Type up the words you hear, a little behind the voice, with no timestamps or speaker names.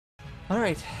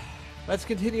Alright, let's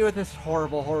continue with this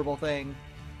horrible, horrible thing.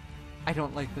 I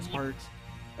don't like this part.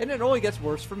 And it only gets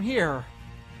worse from here.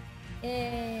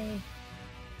 Yay.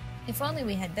 If only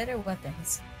we had better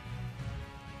weapons.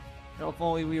 If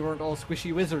only we weren't all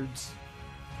squishy wizards.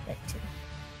 That too.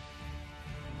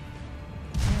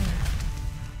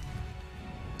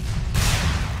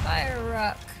 Fire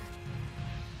rock.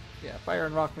 Yeah, fire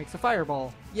and rock makes a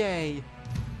fireball. Yay!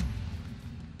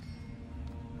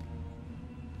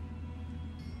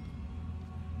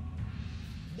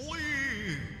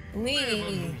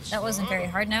 Whee! That wasn't very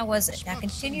hard now, was it? Now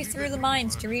continue through the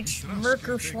mines to reach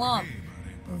Merker Swamp.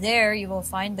 There you will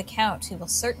find the Count, who will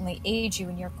certainly aid you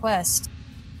in your quest.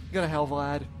 Go to hell,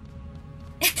 Vlad.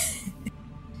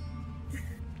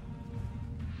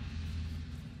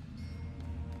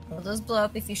 Will those blow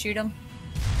up if you shoot them?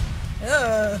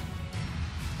 Oh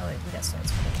wait, we got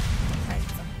swords for them. I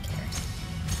fucking care.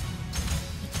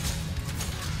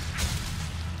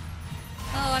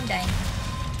 Oh, I'm dying.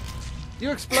 You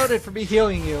exploded for me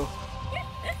healing you.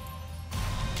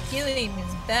 Healing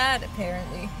is bad,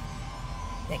 apparently.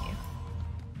 Thank you.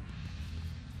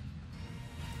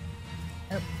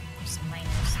 Oh, there's some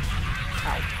miners.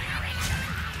 Ow.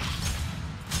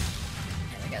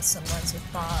 And we got some ones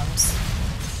with bombs.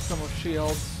 Some with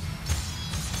shields.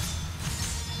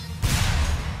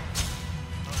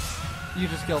 You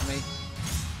just killed me.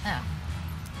 Oh.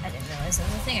 I didn't realize there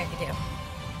was a thing I could do.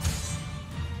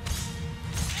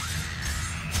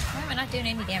 Why am I not doing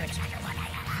any damage?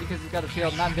 Because you've got a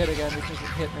shield and I'm hit again because you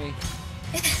hit me.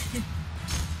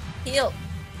 Heal.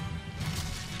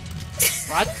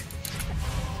 What?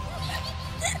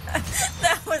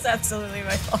 That was absolutely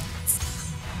my fault.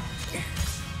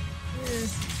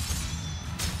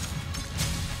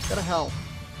 Go to hell.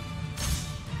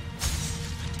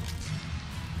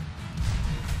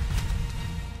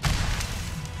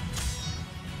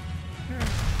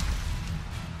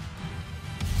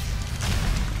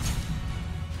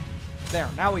 There,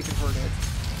 now we convert it.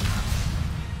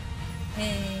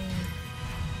 Hey.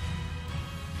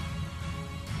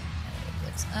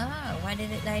 Oh, why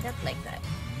did it light up like that?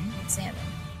 Examine.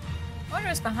 I wonder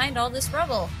what's behind all this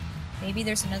rubble. Maybe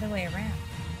there's another way around.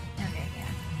 Okay,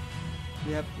 yeah.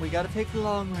 Yep, we gotta take the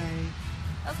long way.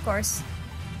 Of course.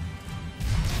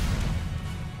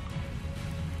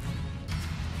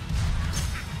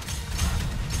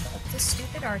 Fuck this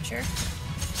stupid archer.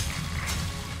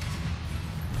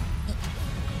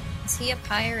 Is he up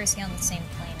higher or is he on the same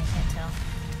plane? I can't tell.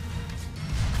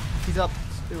 He's up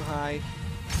too high.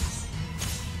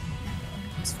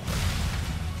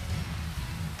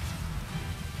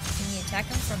 Can you attack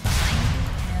him from behind?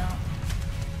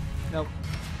 No. Nope.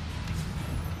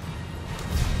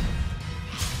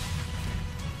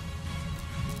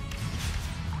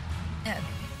 Okay.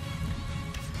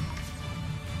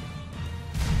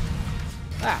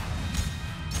 Ah.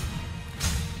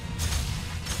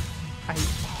 I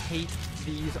hate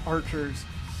these archers.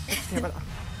 Damn it, I'm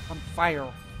on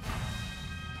fire.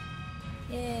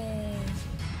 Yay.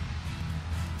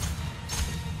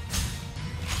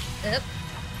 Up.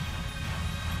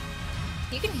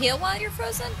 You can heal while you're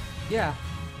frozen? Yeah.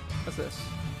 What's this?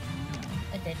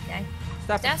 A dead guy.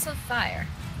 Stop. Staff of fire.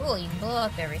 Cool, you can blow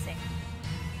up everything.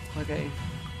 Okay.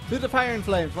 Do the fire and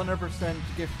flames, 100%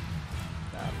 give...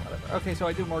 whatever. Okay, so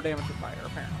I do more damage with fire,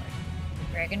 apparently.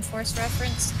 Dragon Force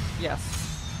reference? Yes.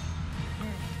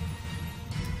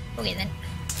 Okay then.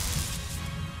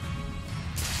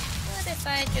 What if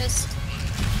I just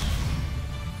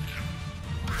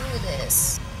do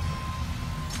this?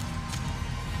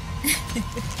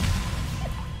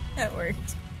 That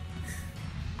worked.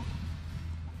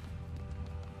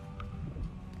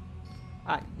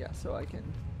 Ah, yeah, so I can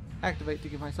activate to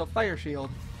give myself fire shield.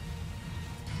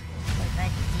 Like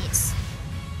that, yes.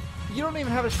 You don't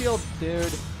even have a shield,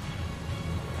 dude.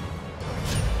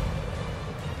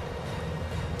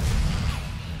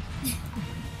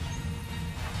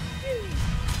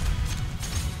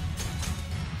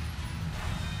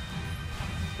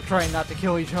 We're trying not to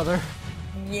kill each other.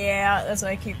 Yeah, that's why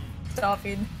I keep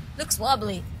stopping. Looks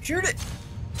wobbly. Shoot it!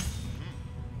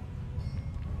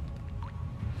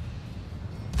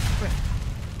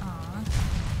 Aww.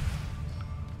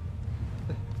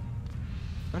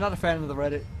 I'm not a fan of the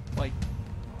Reddit, like,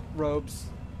 robes.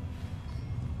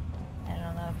 I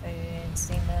don't know if I've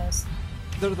seen those.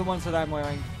 They're the ones that I'm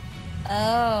wearing.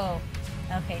 Oh.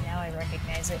 Okay, now I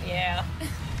recognize it, yeah.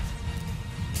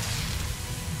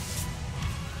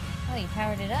 Oh, you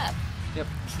powered it up. Yep.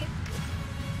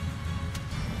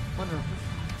 Wonder.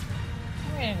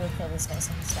 We're gonna go kill this guy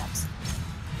so he stops.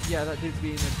 Yeah, that dude's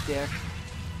being a dick.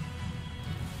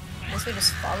 I guess we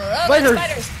just follow. Oh, Spiders!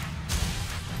 spiders!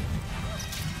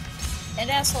 And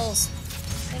assholes.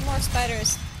 And more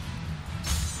spiders.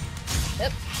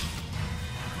 Yep.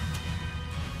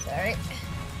 Sorry.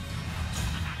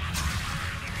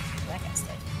 That guy's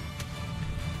dead.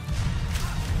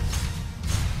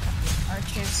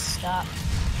 Archers, stop.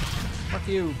 Fuck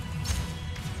you.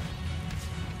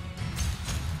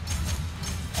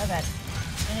 Oh god.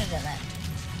 Shouldn't have done that.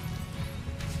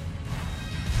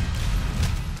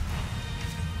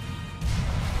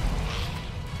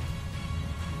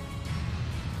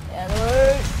 The other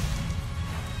way!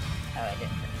 Oh, I didn't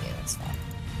hurt you, that's fine.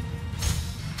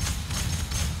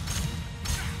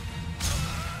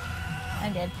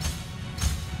 I'm dead.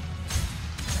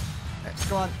 Right,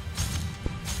 go on.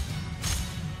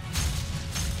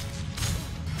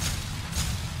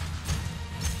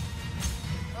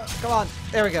 Come on.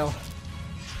 There we go.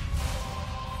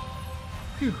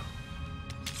 Phew.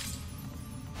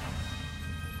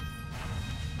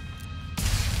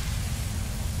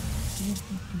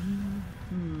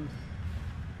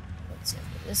 Let's go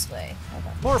this way. Hold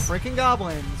on. More freaking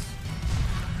goblins.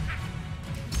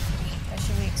 Why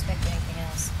should we expect anything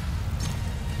else?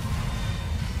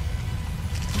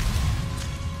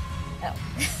 Oh.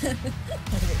 I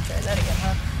didn't try that again,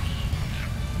 huh?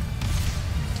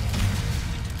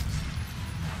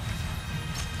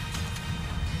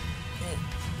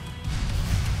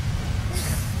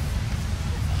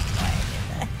 Why I did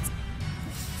that?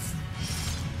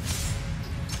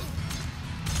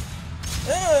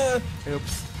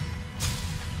 Oops.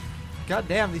 God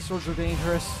damn, these swords are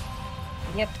dangerous.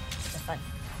 Yep, they're fun.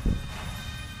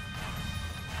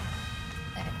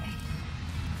 Okay.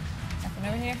 Nothing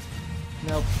over here?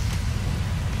 Nope.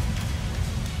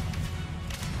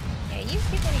 Yeah, you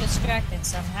keep me distracted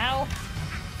somehow.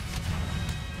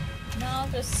 No, I'll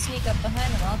just sneak up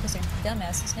behind them all because they're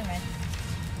dumbasses. Never mind.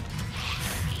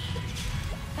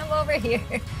 Come over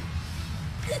here.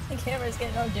 The camera's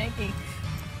getting all janky.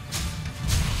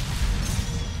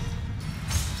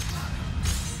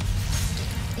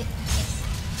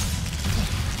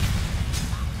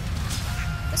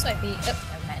 This might be. Oh,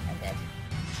 never mind. I'm dead.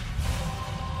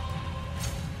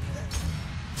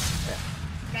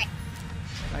 Right.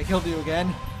 I killed you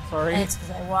again. Sorry. That's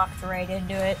because I walked right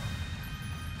into it.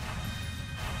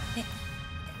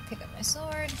 Pick up my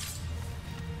sword.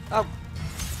 Oh,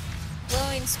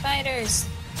 Glowing spiders.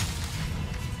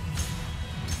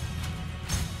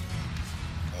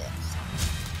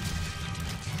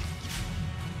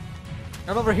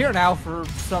 I'm over here now for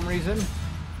some reason.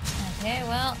 Okay,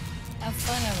 well, have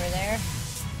fun over there.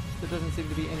 There doesn't seem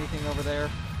to be anything over there.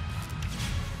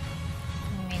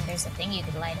 I mean, there's a thing you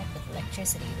could light up with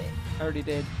electricity, but I already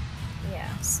did.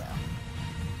 yeah, so.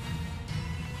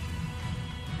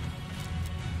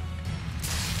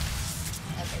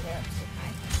 Okay, they're up too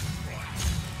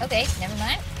high. Okay, never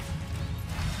mind.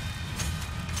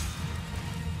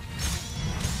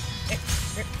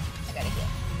 I gotta heal.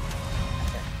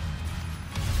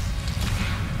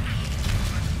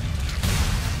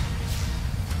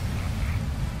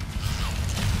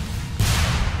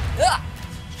 Ah!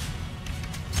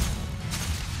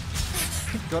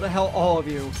 Go to hell, all of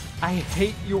you. I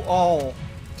hate you all.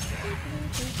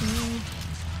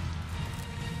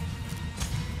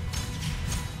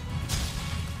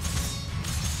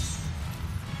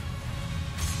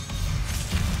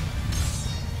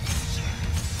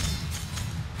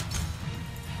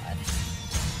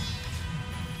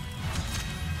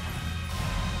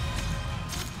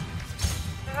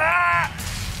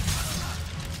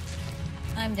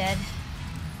 I'm dead.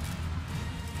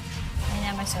 And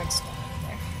now my sword's still over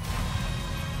there.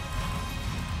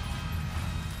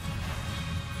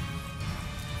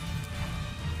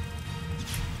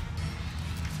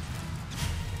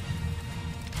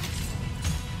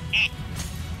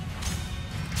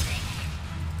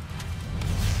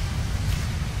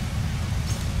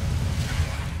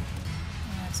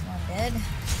 That's one dead.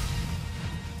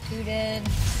 Two dead.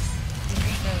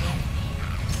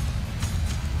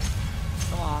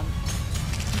 Come on.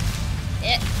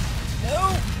 No!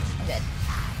 I'm dead.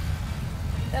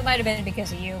 That might have been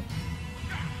because of you.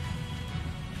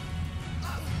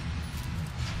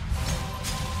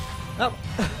 Oh.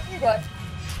 You got.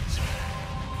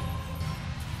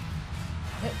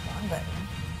 Hit wrong button.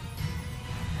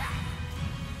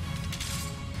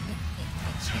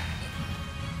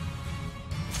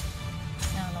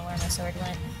 I don't know where my sword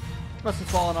went. Must have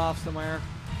fallen off somewhere.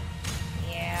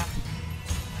 Yeah.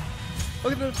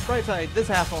 Look at the bright side.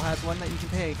 This asshole has one that you can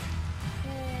take.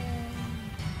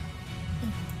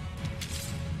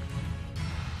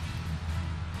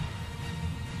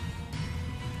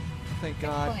 Thank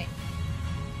God. Point.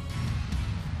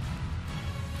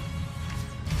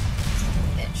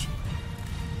 Bitch.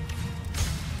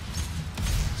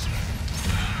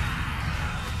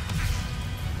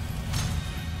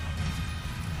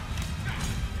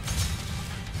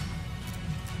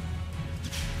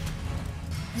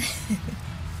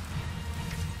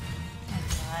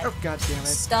 Oh, god damn it.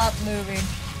 Stop moving.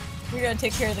 We gotta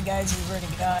take care of the guys we've already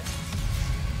got.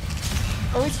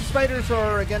 At least the spiders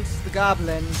are against the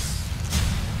goblins.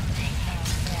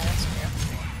 Yeah, that's true.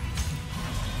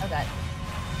 Oh god.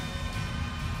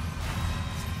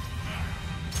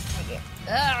 Thank you.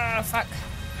 Ah, fuck.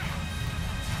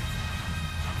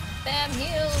 Bam,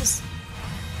 heals!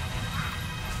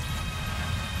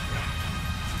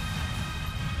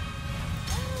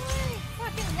 Oh,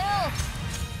 fucking hell!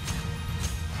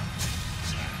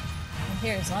 And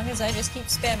here, as long as I just keep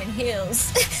spamming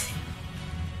heals.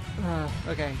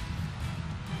 Okay.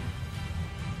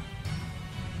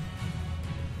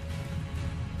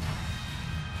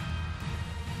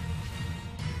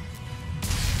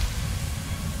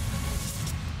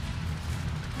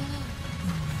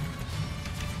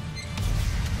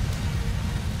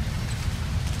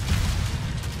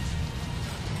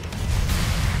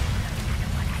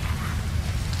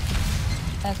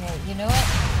 Okay, you know what?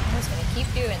 I'm just gonna keep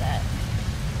doing that.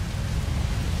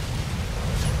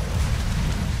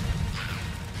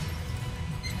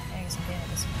 I guess I'm doing it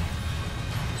this way.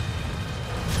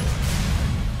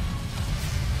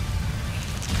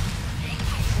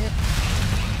 Good.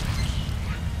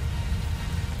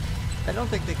 I don't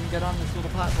think they can get on this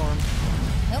little platform.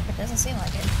 Nope, it doesn't seem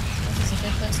like it. This is a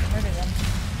good place to murder them.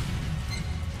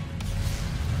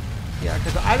 Yeah,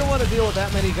 because I don't want to deal with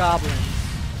that many goblins.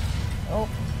 Nope.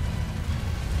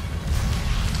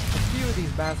 A few of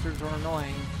these bastards are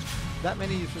annoying. That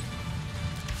many is just...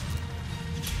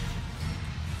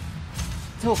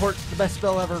 Teleport, the best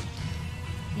spell ever.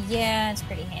 Yeah, it's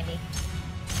pretty handy.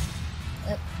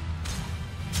 Oh.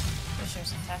 Wish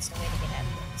there's a faster way to get out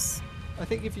of this. I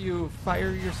think if you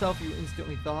fire yourself, you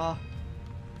instantly thaw.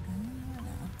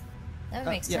 That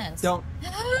would make yeah, sense. Don't.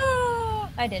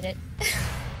 I did it.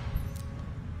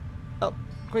 Oh,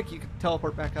 quick, you can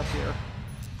teleport back up here.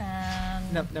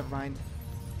 No, never mind.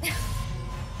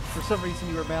 For some reason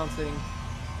you were bouncing.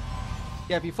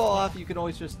 Yeah, if you fall off, you can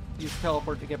always just use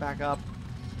teleport to get back up.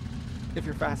 If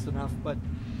you're fast enough, but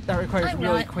that requires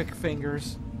really quick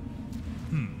fingers.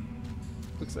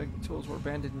 Looks like the tools were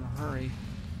abandoned in a hurry.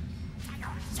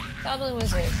 Goblin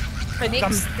Wizard.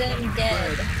 Makes them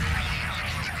dead.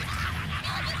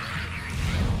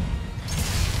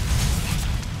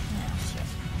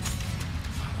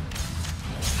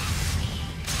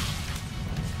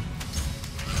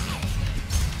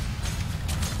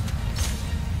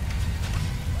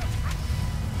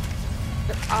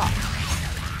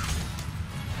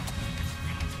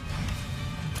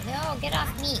 No, get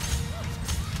off me.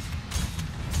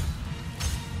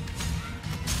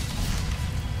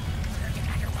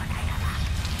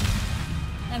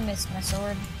 I missed my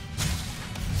sword.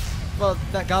 Well,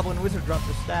 that goblin wizard dropped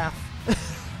his staff.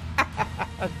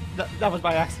 that was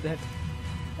by accident.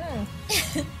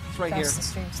 It's right here. Across the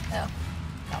street. Oh,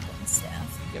 goblin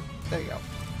staff. Yep, there you go.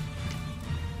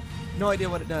 No idea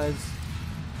what it does.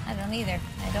 I don't either.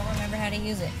 I don't remember how to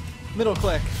use it. Middle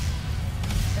click.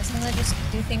 Doesn't that just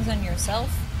do things on yourself?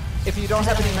 If you don't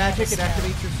have any magic, it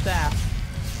activates your staff.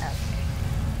 Okay.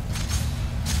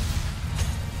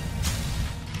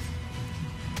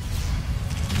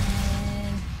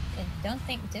 And I don't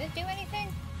think... Did it do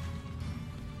anything?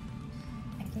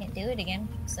 I can't do it again.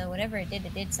 So whatever it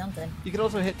did something. You can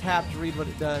also hit tab to read what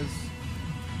it does.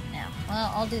 No.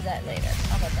 Well, I'll do that later.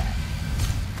 How about that?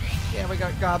 Yeah, we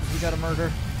got gobs we gotta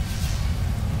murder.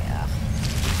 Yeah.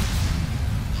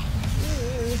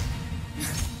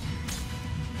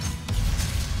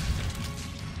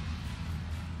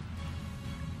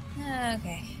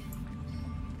 Okay.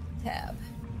 Tab.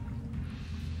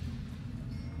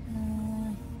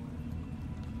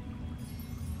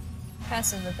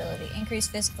 Passive ability. Increase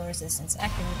physical resistance.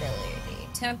 Active ability.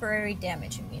 Temporary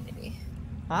damage immunity.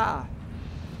 Ah.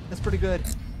 That's pretty good.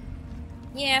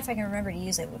 Yeah, if I can remember to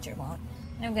use it, which I won't.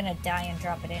 I'm gonna die and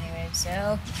drop it anyway,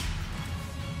 so...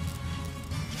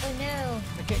 Oh no!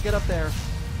 I can't get up there.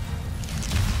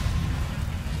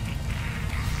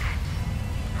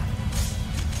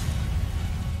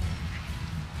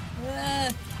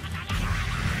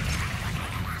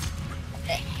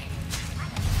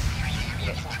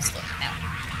 Get lost it. No.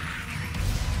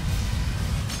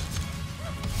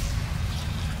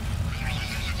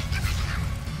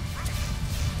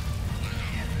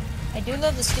 I do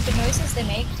love the stupid noises they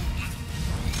make.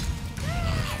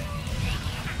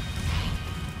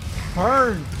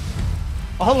 Burn!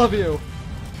 All of you!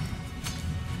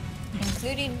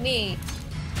 Including me.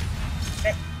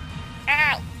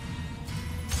 Ow!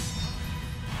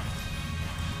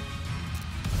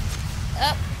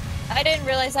 Oh, I didn't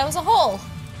realize that was a hole.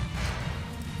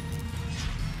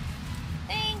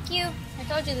 Thank Thank you. I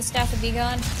told you the staff would be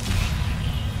gone.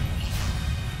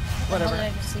 Whatever. How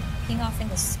did I just ping off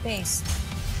into space? I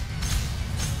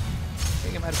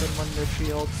think it might have been one of their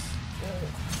shields.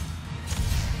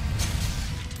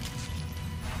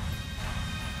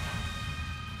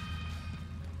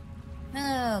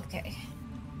 Okay.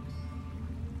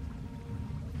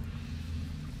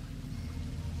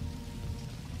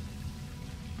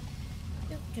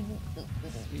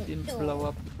 We didn't blow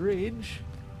up the bridge.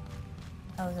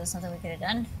 Oh, is that something we could have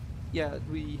done? Yeah,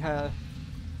 we have.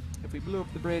 If we blew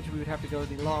up the bridge, we would have to go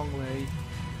the long way.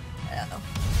 Oh.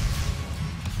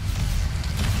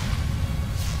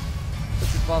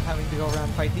 Which involves having to go around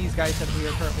and fight these guys that we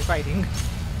are currently fighting.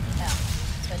 Oh.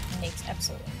 So it makes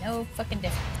absolutely no fucking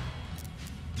difference.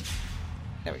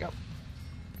 There we go.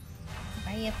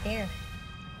 Why are you up there?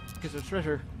 Because there's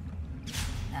treasure.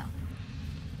 No.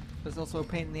 There's also a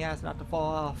pain in the ass not to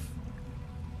fall off.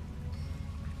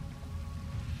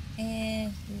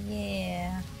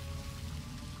 Yeah.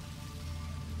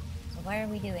 So why are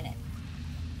we doing it?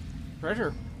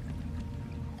 Treasure.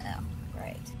 Oh,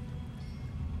 right.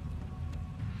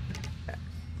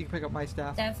 You can pick up my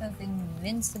staff. Staff of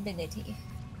invincibility.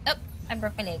 Oh, I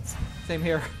broke my legs. Same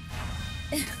here.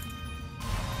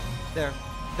 There.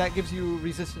 That gives you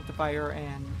resistance to fire,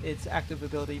 and its active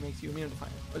ability makes you immune to fire.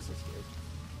 What's this here?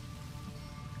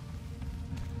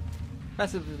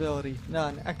 Passive ability,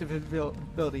 none. Active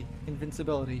ability,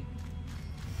 invincibility.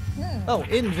 Oh,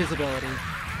 invisibility.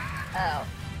 Oh.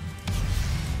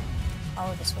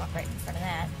 I'll just walk right in front of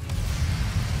that.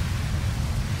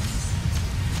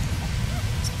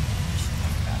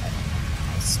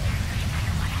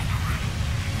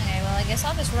 Okay, well I guess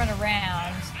I'll just run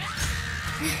around.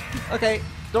 Okay,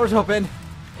 door's open.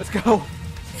 Let's go.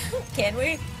 Can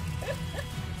we?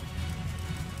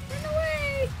 Run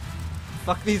away!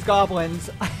 Fuck these goblins.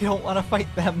 I don't want to fight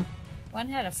them. One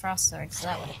had a frost sword, so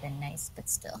that would have been nice, but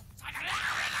still.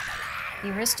 The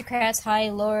aristocrats, high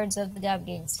lords of the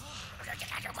goblins.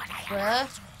 Well,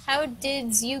 how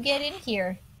did you get in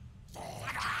here?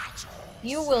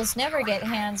 You wills never get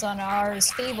hands on our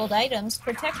fabled items.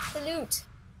 Protect the loot.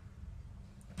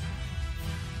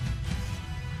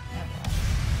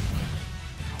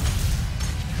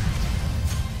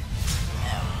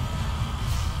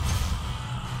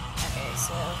 Okay,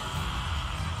 so...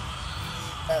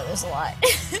 Oh, there's a lot.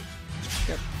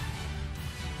 Yep.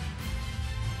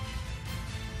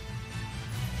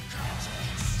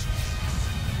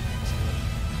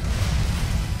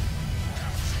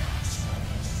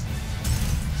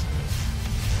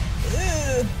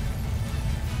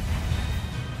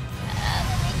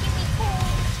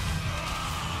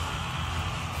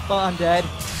 Well, I'm dead.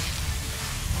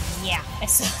 Yeah, I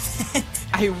saw that.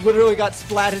 I literally got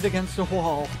splatted against a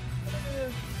wall.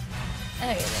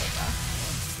 Okay, there you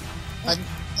go. I'm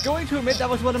going to admit that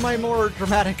was one of my more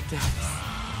dramatic deaths.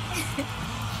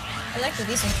 I like that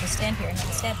these things just stand here and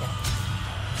not stab them.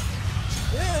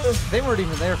 They weren't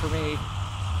even there for me.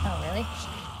 Oh, really?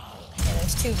 Yeah,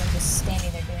 there's two of them just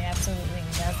standing there doing absolutely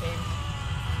nothing.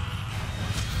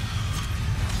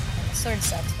 And the sword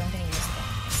sucks, but I'm gonna use it.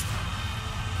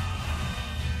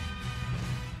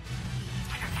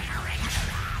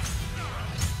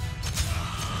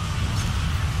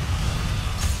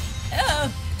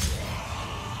 Oh!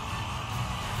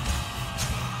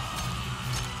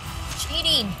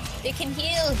 Cheating! They can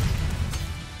heal!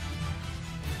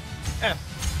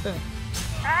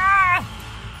 Ah!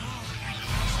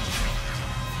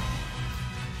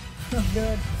 Oh,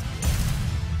 good.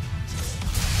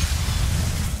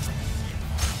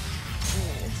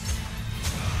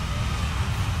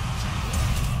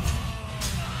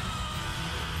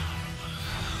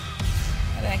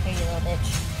 Come back here, you little bitch.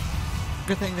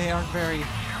 Good thing they aren't very...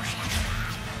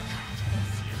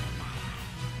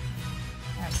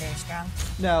 Not very strong.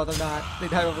 No, they're not. They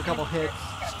died over a couple hits.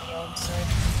 Got the old sword.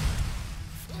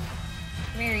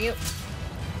 Come here, you.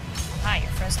 Ah,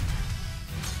 you're frozen.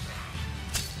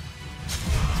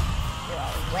 You're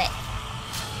all wet.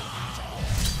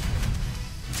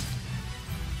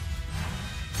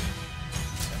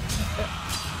 Oh,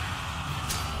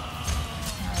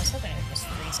 I was hoping it would just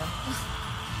freeze him.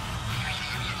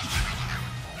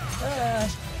 I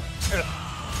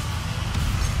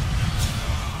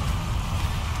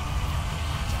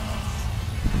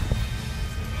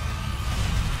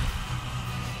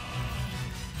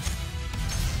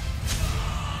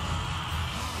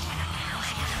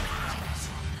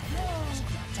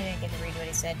didn't get to read what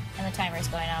he said, and the timer's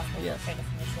going off. We'll try to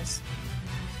finish this.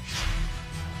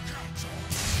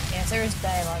 Yeah, if there was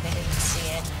dialogue, I didn't see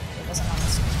it. It wasn't on the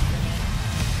screen for me.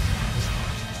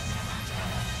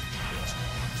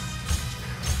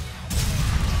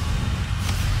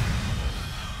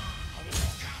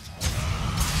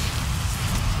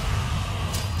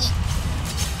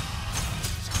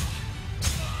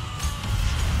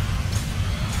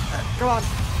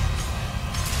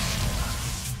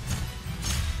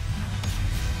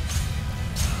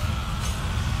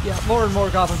 Yeah, more and more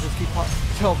goblins just keep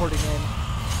teleporting in.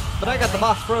 But I got the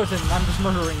boss frozen, and I'm just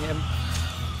murdering him.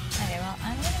 Okay, well,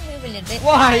 I'm gonna move a little bit.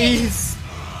 Wise!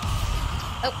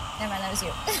 Oh, never mind, that was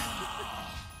you.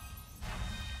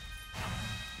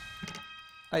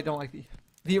 I don't like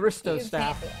the Aristo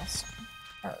staff.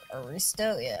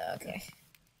 Aristo? Yeah, okay.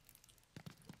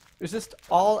 Resist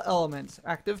all elements.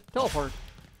 Active teleport.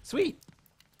 Sweet!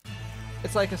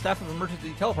 It's like a staff of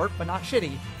emergency teleport, but not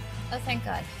shitty. Oh, thank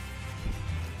God.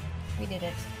 We did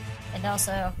it. And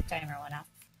also, timer went off.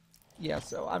 Yeah,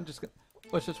 so I'm just gonna...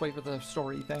 Let's just wait for the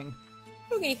story thing.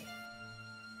 Okay.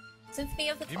 Symphony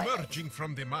of the Twilight. Emerging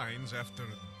from the mines after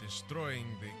destroying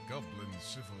the goblin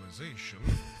civilization,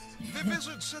 the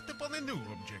wizards set upon a new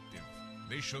objective.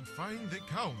 They should find the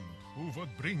Count who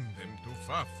would bring them to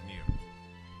Fafnir.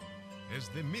 As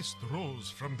the mist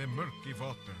rose from the murky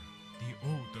water, the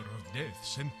odor of death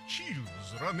sent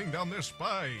chills running down their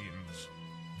spines.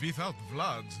 Without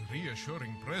Vlad's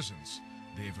reassuring presence,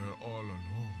 they were all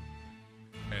alone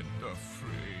and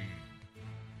afraid.